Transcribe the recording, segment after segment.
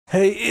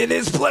Hey, it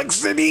is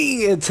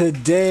Plexity, and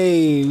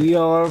today we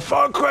are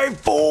Far Cry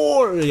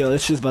 4! Yo,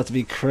 this shit's about to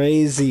be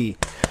crazy.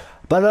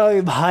 But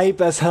I'm hype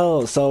as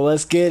hell, so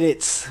let's get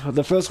it.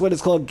 The first one is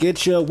called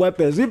Get Your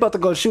Weapons. We about to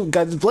go shoot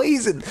guns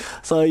blazing.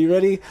 So, you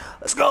ready?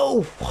 Let's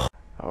go!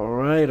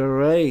 Alright.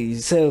 You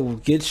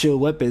said get your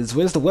weapons.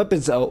 Where's the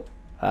weapons? Oh,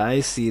 I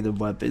see the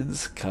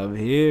weapons. Come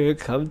here,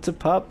 come to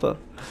Papa.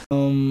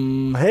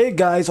 Hey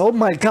guys, oh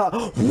my god.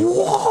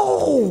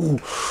 Whoa!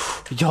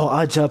 Yo,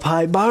 I jump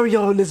high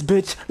Mario in this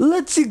bitch.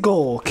 Let's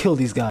go kill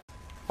these guys.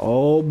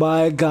 Oh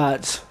my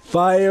god.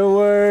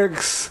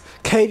 Fireworks.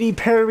 Katy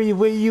Perry,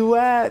 where you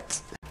at?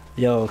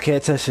 Yo,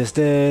 can't touch this.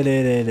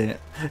 Can't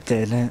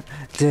touch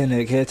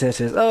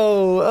this.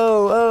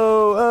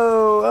 Oh,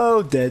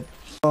 dead.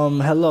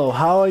 Hello,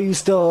 how are you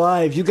still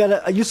alive?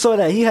 You saw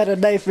that he had a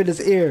knife in his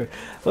ear.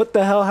 What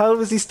the hell? How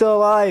is he still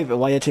alive? And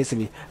why you chasing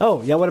me?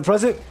 Oh, y'all want a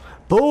present?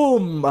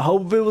 Boom! I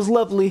hope it was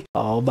lovely.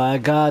 Oh my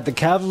god, the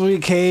cavalry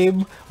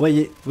came.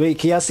 Wait,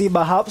 can y'all see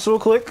my hops real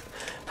quick?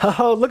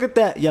 Oh, look at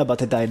that. Y'all about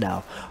to die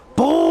now.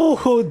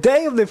 Boom!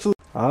 Damn, they flew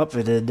up,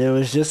 and then there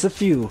was just a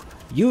few.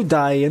 You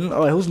dying.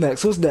 Alright, who's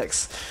next?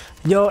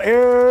 Yo,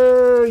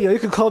 you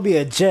can call me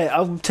a jet.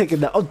 I'm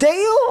taking that. Oh,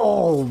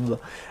 damn!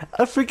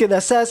 I freaking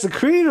Assassin's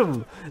Creed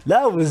him.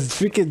 That was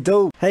freaking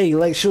dope. Hey, you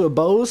like shooting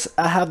bows?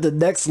 I have the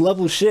next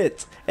level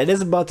shit. And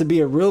it's about to be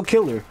a real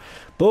killer.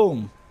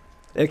 Boom.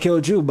 It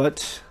killed you,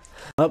 but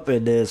up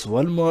in this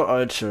one more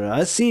archer.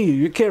 I see you.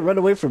 You can't run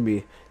away from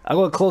me. I'm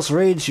gonna close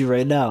range you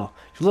right now.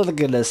 You look like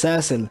an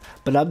assassin,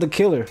 but I'm the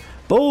killer.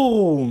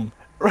 Boom!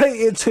 Right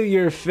into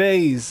your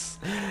face.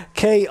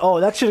 KO.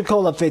 That should have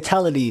called a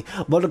fatality.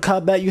 Mortal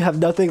Kombat, you have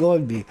nothing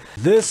on me.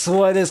 This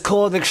one is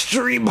called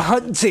extreme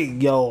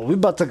hunting. Yo, we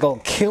about to go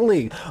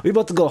killing. We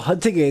about to go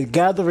hunting and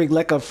gathering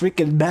like a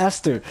freaking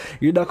master.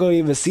 You're not gonna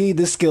even see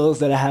the skills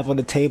that I have on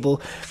the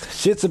table.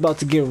 Shit's about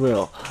to get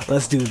real.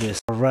 Let's do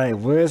this. Alright,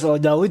 where's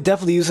no, we're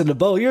definitely using the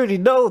bow. You already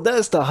know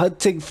that's the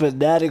hunting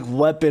fanatic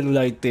weapon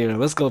right there.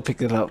 Let's go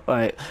pick it up.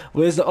 Alright,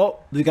 where's the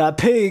we got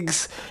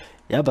pigs.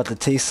 Yeah, I'm about to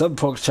taste some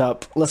pork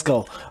chop. Let's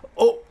go.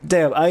 Oh,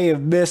 damn, I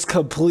have missed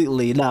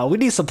completely. Now, we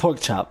need some pork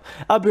chop.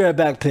 I'll be right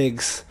back,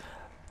 pigs.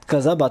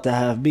 Because I'm about to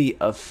have me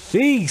a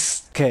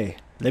feast. Okay,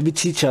 let me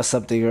teach y'all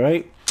something,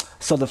 right?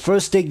 So the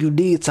first thing you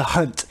need to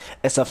hunt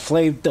is a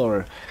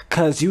flamethrower.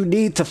 Because you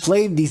need to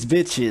flame these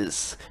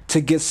bitches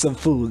to get some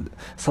food.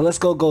 So let's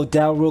go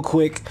down real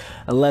quick.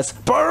 And let's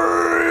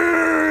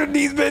burn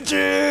these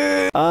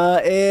bitches.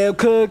 I am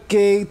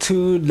cooking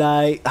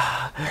tonight.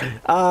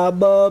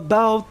 I'm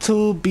about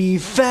to be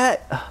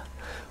fat.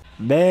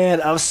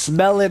 Man, I'm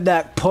smelling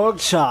that pork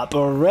chop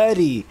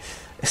already.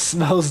 It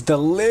smells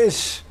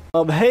delish.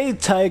 Hey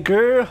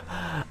tiger.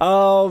 Yeah,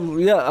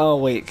 oh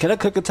wait, can I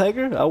cook a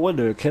tiger? I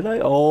wonder, can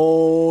I?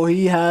 Oh,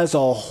 he has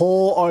a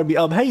whole army.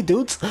 Hey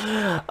dudes.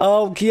 Can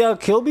y'all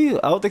kill me?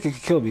 I don't think it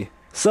can kill me.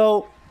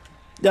 So,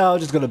 yeah, I'm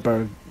just gonna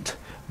burn.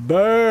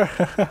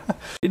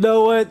 You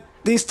know what?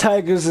 These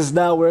tigers is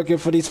not working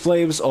for these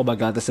flames. Oh my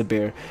god, that's a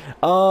bear.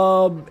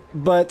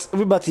 But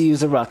we're about to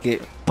use a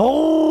rocket.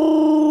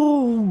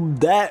 Boom!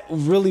 That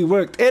really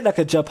worked. And I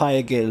can jump high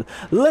again.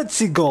 Let's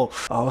see go.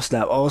 Oh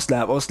snap, oh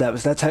snap, oh snap.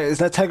 Is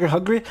that tiger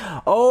hungry?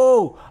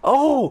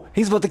 Oh,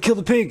 he's about to kill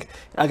the pig.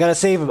 I gotta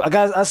save him.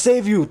 I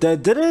save you.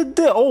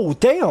 Oh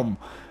damn.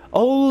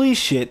 Holy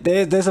shit.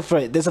 There's a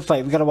fight. We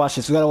gotta watch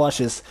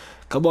this.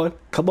 Come on.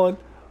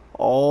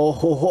 Oh,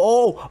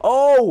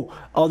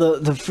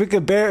 the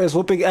freaking bear is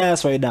whooping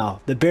ass right now.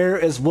 The bear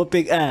is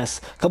whooping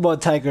ass. Come on,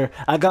 tiger.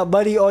 I got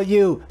money on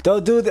you.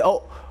 Don't do the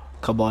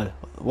come on.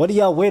 What do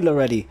y'all win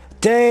already?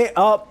 Day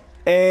up,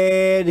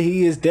 and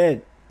he is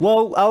dead.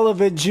 Well, I'll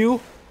avenge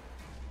you.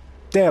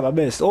 Damn, I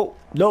missed. Oh,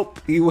 nope.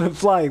 He went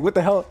flying. What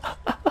the hell?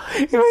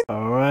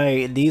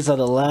 Alright, these are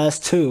the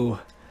last two.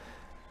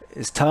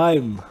 It's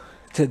time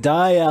to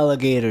die,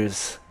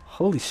 alligators.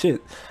 Holy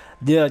shit.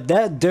 Yeah,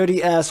 that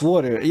dirty ass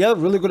water. Y'all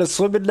really gonna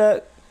swim in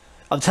that?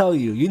 I'm telling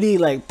you, you need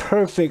like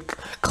perfect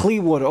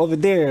clean water. Over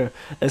there,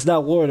 it's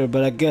not water,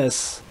 but I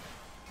guess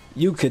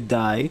you could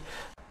die.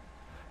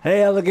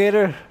 Hey,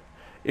 alligator.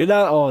 You're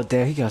not. Oh,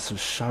 damn, he got some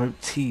sharp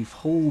teeth.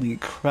 Holy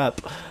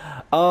crap.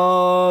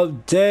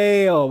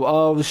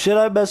 Damn. Should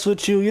I mess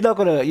with you? You're not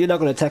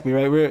gonna attack me,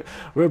 right?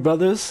 We're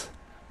brothers.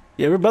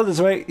 Yeah, we're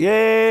brothers, right?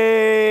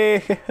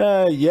 Yay!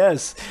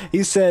 Yes.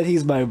 He said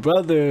he's my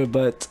brother,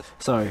 but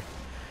sorry.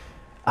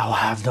 I'll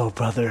have no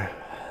brother.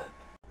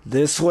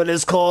 This one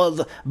is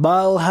called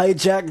Mile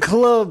Hijack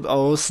Club.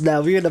 Oh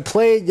snap, we're in the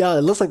plane, y'all.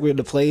 It looks like we're in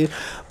the plane,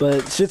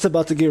 but shit's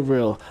about to get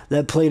real.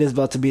 That plane is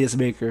about to be its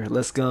maker.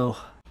 Let's go.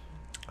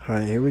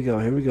 Alright, here we go.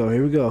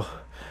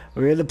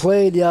 We're in the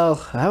plane, y'all.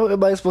 How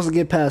am I supposed to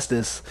get past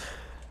this?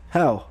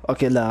 How?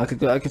 Okay, nah, I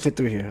can fit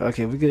through here.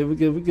 Okay, we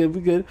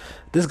good.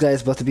 This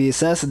guy's about to be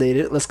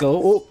assassinated. Let's go.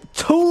 Oh,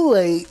 too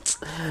late.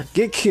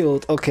 Get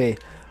killed. Okay,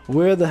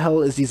 where the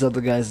hell is these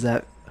other guys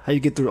at? How you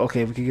get through?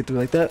 Okay, we can get through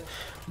like that.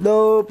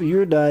 Nope,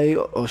 you're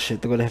dying. Oh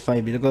shit, they're gonna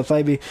find me. They're gonna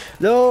find me.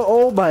 No,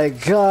 oh my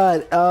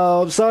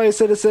god. Sorry,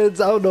 citizens.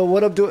 I don't know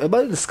what I'm doing. Am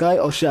I in the sky?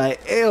 Oh shit, I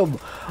am.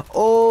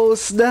 Oh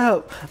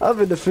snap.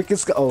 I'm in the freaking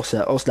sky. Oh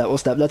snap, oh snap, oh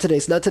snap. Not today.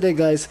 It's not today,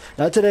 guys.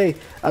 Not today.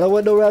 I don't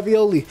want no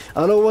ravioli.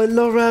 I don't want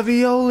no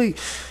ravioli.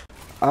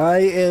 I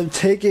am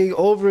taking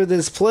over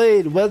this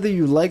plane, whether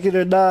you like it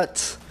or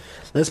not.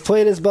 This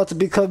plane is about to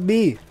become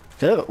me.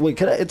 Wait,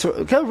 can I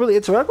really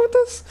interact with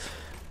this?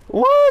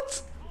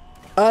 What?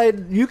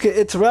 You can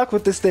interact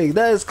with this thing.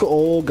 That is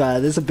cool. Oh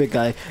god, this is a big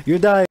guy. You're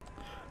dying.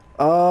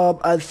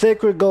 I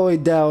think we're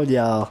going down,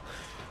 y'all.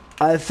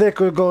 I think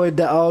we're going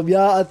down.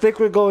 Y'all, I think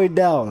we're going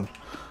down.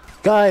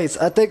 Guys,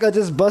 I think I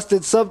just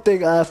busted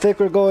something. I think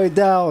we're going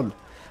down.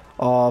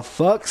 Oh,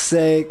 fuck's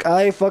sake.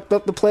 I fucked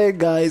up the plane,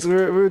 guys.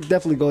 We're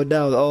definitely going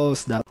down. Oh,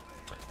 snap.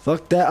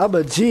 Fuck that. I'm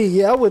a G.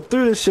 Yeah, I went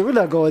through this shit. We're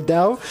not going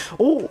down.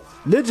 Oh,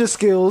 ninja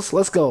skills.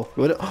 Let's go.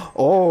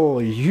 Oh,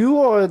 you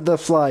are the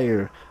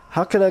flyer.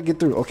 How can I get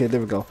through? Okay,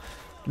 there we go.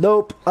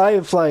 Nope, I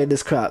am flying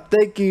this crap.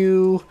 Thank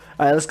you.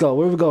 Alright, let's go.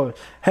 Where are we going?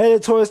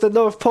 Headed towards the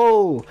North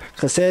Pole.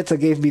 Because Santa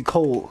gave me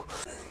coal.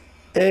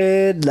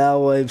 And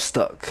now I'm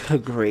stuck.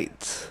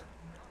 Great.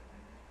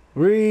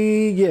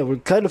 Yeah, we're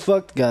kind of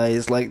fucked,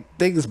 guys. Like,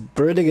 things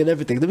burning and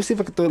everything. Let me see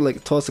if I can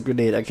toss a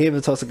grenade. I can't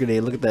even toss a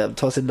grenade. Look at that. I'm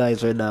tossing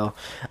knives right now.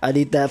 I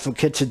need that for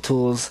kitchen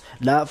tools,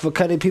 not for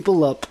cutting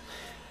people up.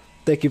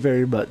 Thank you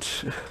very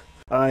much.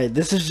 Alright,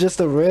 this is just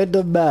a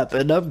random map,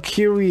 and I'm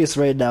curious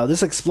right now.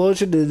 This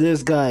explosion and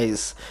this,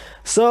 guys.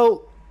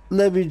 So,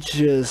 let me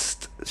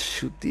just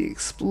shoot the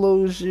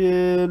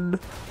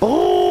explosion.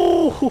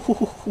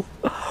 Oh!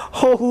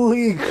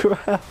 Holy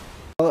crap.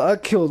 I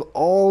killed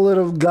all of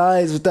them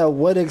guys with that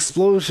one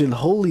explosion.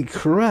 Holy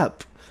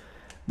crap.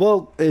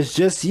 Well, it's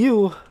just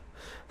you.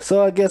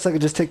 So I guess I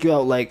could just take you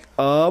out like,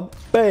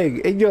 bang,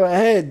 in your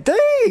head.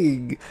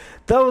 Dang!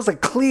 That was a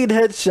clean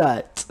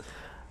headshot.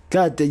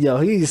 God damn, yo,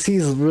 he's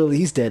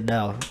dead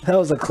now. That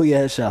was a clean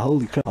headshot.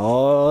 Holy crap.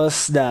 Oh,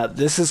 snap.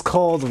 This is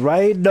called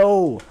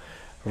Rhino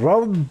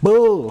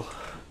Rumble.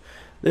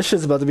 This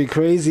shit's about to be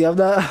crazy. I'm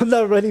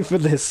not ready for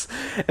this.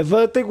 If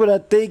I think what I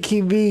think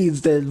he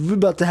means, then we're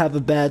about to have a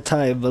bad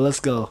time, but let's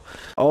go.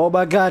 Oh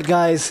my god,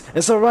 guys.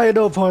 It's a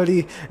rhino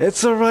party.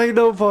 It's a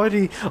rhino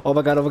party. Oh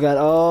my god, oh my god.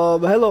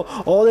 Hello.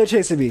 Oh, they're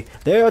chasing me.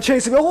 They are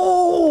chasing me.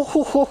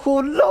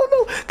 Oh,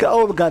 no.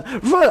 Oh my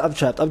god. Run. I'm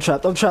trapped. I'm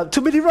trapped. I'm trapped. Too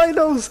many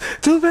rhinos.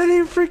 Too many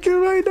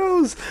freaking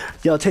rhinos.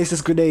 Yo, taste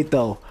this grenade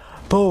though.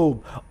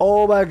 Boom.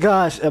 Oh my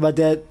gosh. Am I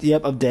dead?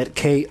 Yep, I'm dead.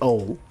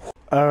 KO.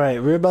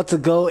 Alright, we're about to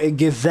go and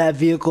get that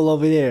vehicle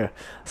over there.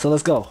 So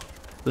let's go.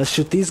 Let's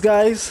shoot these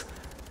guys.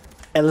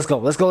 And let's go.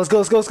 Let's go. Go.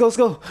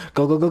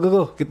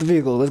 Go. Get the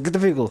vehicle. Let's get the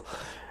vehicle.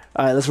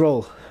 Alright, let's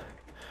roll.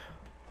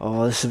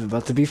 Oh, this is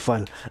about to be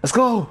fun. Let's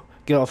go.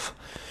 Get off.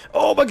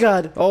 Oh my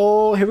god.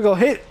 Oh, here we go.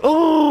 Hit.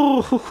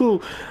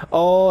 Oh.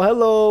 Oh,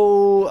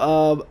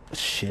 hello.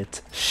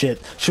 Shit.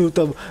 Shoot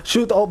them.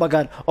 Shoot. Oh my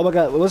god.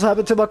 What's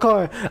happened to my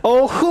car?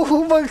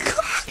 Oh my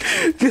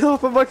god. Get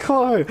off of my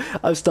car.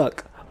 I'm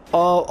stuck.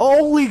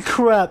 Holy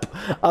crap.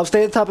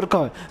 Stay on top of the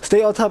car.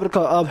 Stay on top of the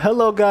car.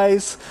 Hello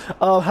guys.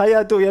 How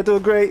y'all doing? Y'all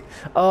doing great?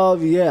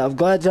 Yeah, I'm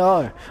glad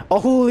y'all are.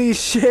 Holy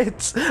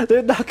shit.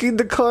 They're knocking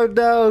the car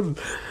down.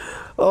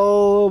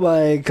 Oh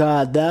my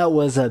god, that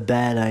was a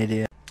bad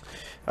idea.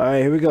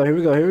 Alright, here we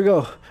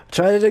go.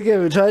 Try it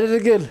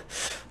again.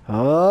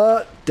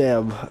 Oh,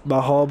 damn.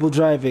 My horrible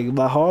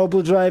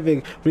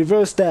driving.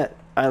 Reverse that.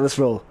 Alright, let's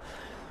roll.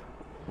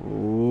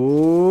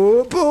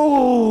 Ooh,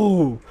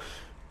 boom.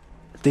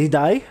 Did he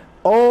die?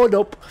 Oh,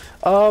 nope.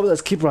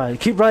 Let's keep riding.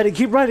 Keep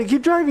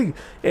driving.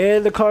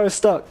 And the car is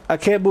stuck. I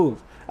can't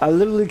move. I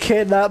literally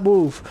cannot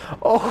move.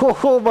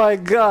 Oh my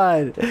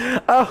god.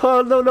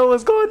 Oh, no,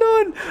 what's going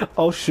on?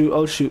 Oh,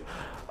 shoot.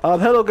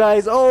 Hello,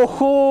 guys.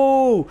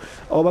 Oh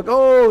my,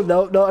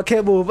 oh, no, I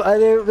can't move.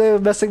 They're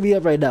messing me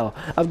up right now.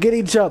 I'm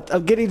getting jumped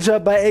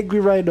by angry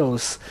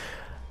rhinos.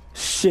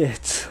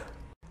 Shit.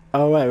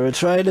 Alright, we're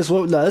trying this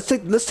one. Now, let's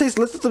let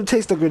them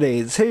taste the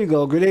grenades. Here you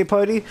go, grenade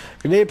party,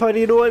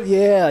 you know what?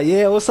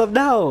 Yeah, what's up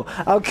now?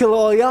 I'll kill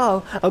all y'all.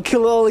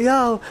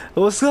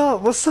 What's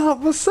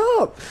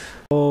up?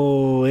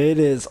 Oh, it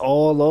is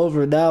all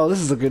over now. This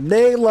is a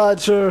grenade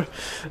launcher.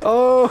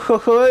 Oh,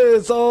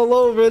 it's all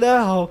over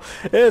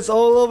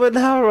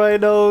now.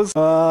 Rhinos.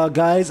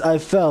 Guys, I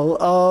fell.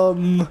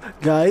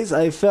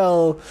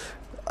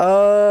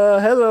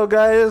 Hello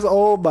guys.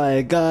 Oh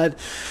my god.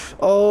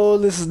 Oh,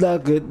 this is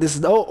not good.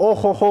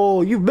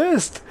 You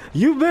missed.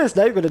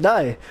 Now you're gonna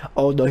die.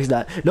 Oh no, he's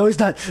not. No.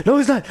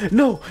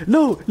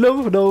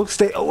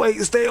 Stay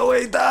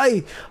away,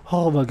 die.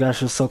 Oh my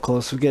gosh, we're so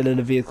close. We're getting in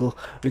the vehicle.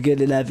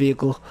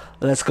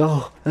 Let's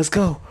go.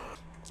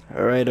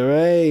 Alright.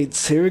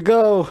 Here we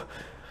go.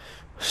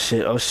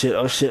 Shit.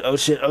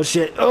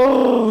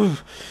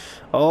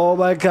 Oh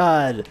my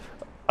god.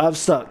 I'm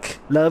stuck.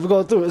 Now we're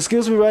going through.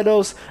 Excuse me,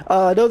 rhinos.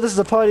 I know this is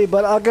a party,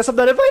 but I guess I'm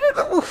not invited.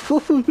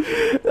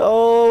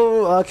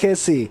 Oh, I can't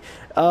see.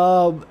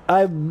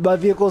 My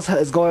vehicle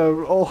is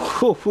going. Oh,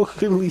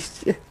 holy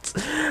shit.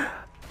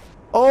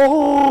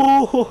 Oh.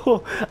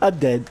 Oh, I'm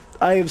dead.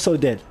 I am so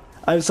dead.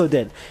 I'm so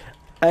dead.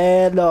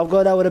 And no, I'm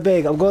going out with a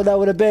bang. I'm going out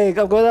with a bang.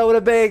 I'm going out with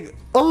a bang.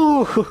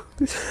 Oh,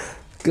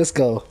 let's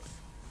go.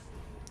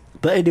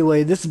 But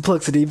anyway, this is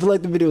Plexity. If you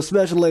like the video,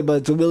 smash the like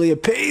button to a million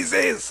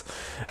pieces.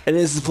 And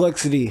this is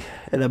Plexity.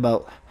 And I'm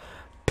out.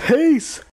 Peace.